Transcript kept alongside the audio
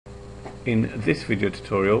In this video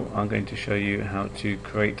tutorial I'm going to show you how to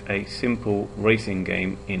create a simple racing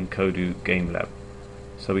game in Kodu Game Lab.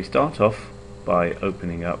 So we start off by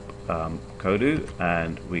opening up Kodu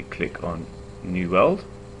and we click on New World.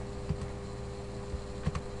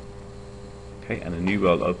 Okay, and a new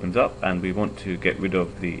world opens up and we want to get rid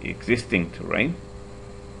of the existing terrain.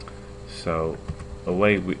 So a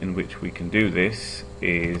way in which we can do this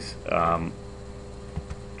is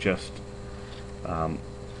just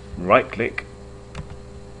right click,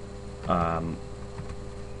 or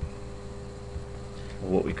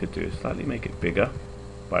what we could do is slightly make it bigger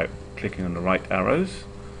by clicking on the right arrows,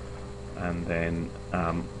 and then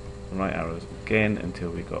right arrows again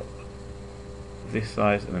until we got this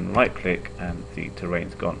size, and then right click and the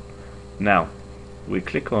terrain's gone. Now we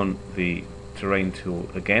click on the terrain tool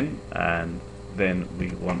again, and then we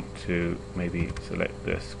want to maybe select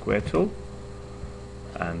the square tool,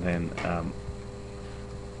 and then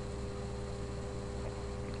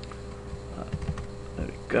there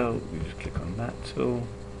we go, we just click on that tool,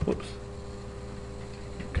 whoops,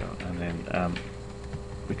 there we go. And then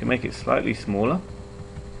we can make it slightly smaller.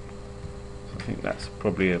 So I think that's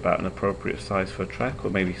probably about an appropriate size for a track, or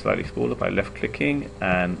maybe slightly smaller by left clicking,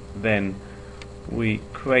 and then we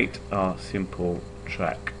create our simple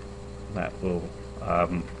track that will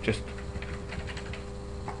just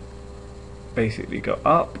basically go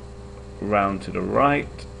up, round to the right,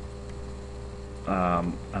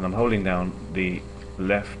 and I'm holding down the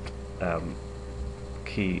left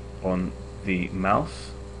key on the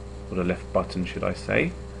mouse, or the left button should I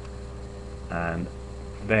say, and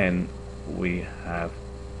then we have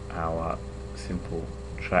our simple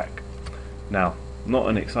track. Now, not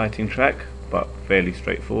an exciting track, but fairly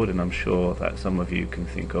straightforward, and I'm sure that some of you can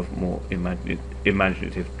think of more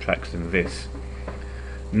imaginative tracks than this.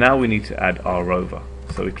 Now we need to add our rover,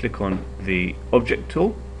 so we click on the object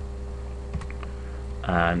tool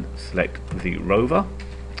and select the rover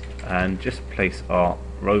and just place our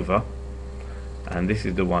rover, and this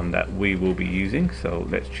is the one that we will be using, so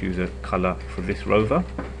let's choose a color for this rover,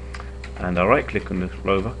 and I'll right click on the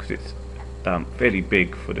rover because it's fairly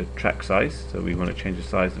big for the track size, so we want to change the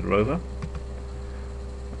size of the rover.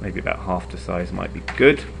 Maybe about half the size might be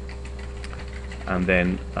good, and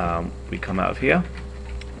then we come out of here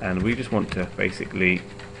and we just want to basically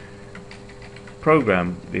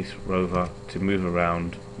program this rover to move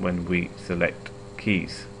around when we select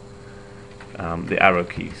keys, the arrow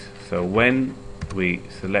keys. So when we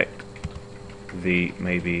select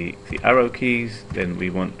maybe the arrow keys, then we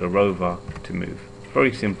want the rover to move.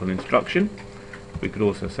 Very simple instruction. We could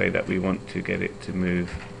also say that we want to get it to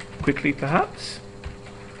move quickly perhaps,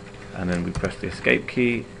 and then we press the escape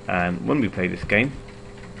key, and when we play this game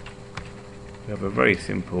we have a very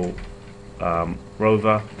simple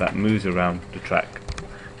rover that moves around the track.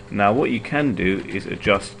 Now what you can do is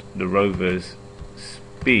adjust the rover's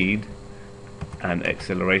speed and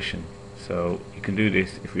acceleration. So you can do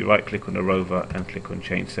this if we right click on the rover and click on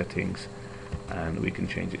change settings, and we can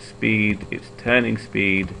change its speed, its turning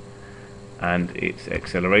speed, and its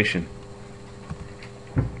acceleration.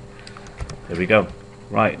 There we go.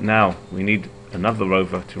 Right, now we need another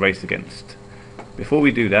rover to race against. Before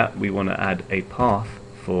we do that, we want to add a path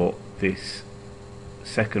for this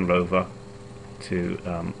second rover to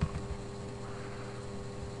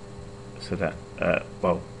so that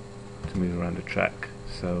well, to move around the track.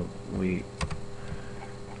 So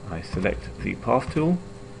I select the path tool,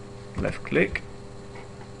 left click,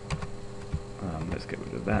 let's get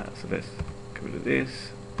rid of that, so let's get rid of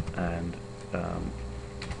this, and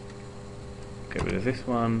get rid of this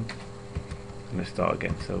one, and let's start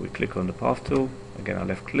again. So we click on the path tool, again I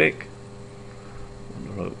left click on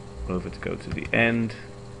the rover to go to the end,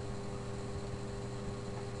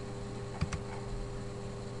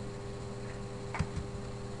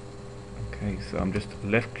 okay, so I'm just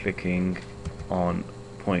left clicking on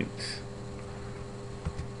points,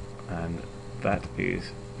 and that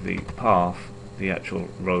is the path the actual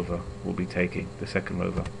rover will be taking, the second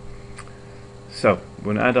rover. So we're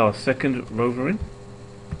going to add our second rover in,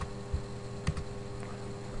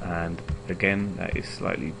 and again that is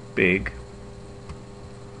slightly big,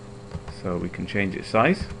 so we can change its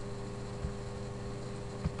size.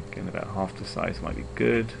 Again, about half the size might be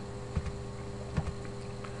good.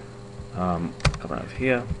 Come out of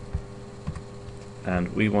here,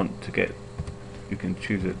 and we want to get, you can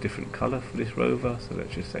choose a different color for this rover, so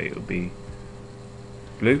let's just say it will be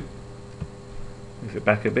blue. Move it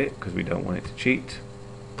back a bit because we don't want it to cheat.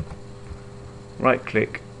 Right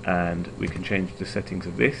click and we can change the settings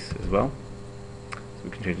of this as well. So we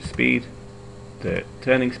can change the speed, the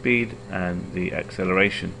turning speed, and the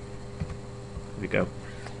acceleration. There we go.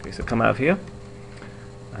 Okay, so come out of here,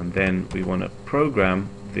 and then we want to program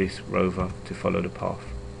this rover to follow the path.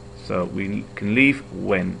 So we can leave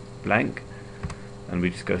when blank, and we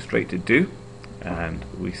just go straight to do, and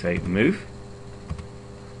we say move,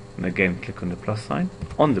 and again click on the plus sign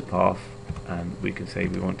on the path, and we can say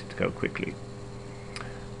we want it to go quickly.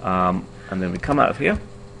 And then we come out of here.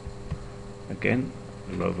 Again,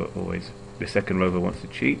 the second rover wants to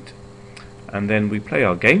cheat, and then we play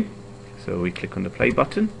our game. So we click on the play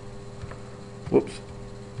button. Whoops,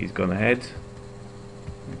 he's gone ahead.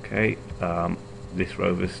 Okay, this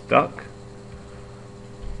rover's stuck.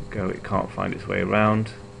 It can't find its way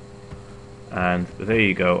around, and there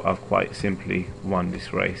you go. I've quite simply won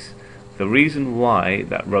this race. The reason why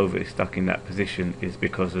that rover is stuck in that position is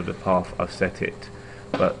because of the path I've set it,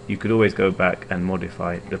 but you could always go back and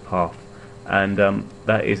modify the path. And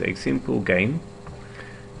that is a simple game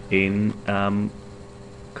in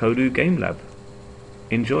Kodu Game Lab.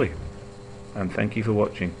 Enjoy, and thank you for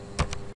watching.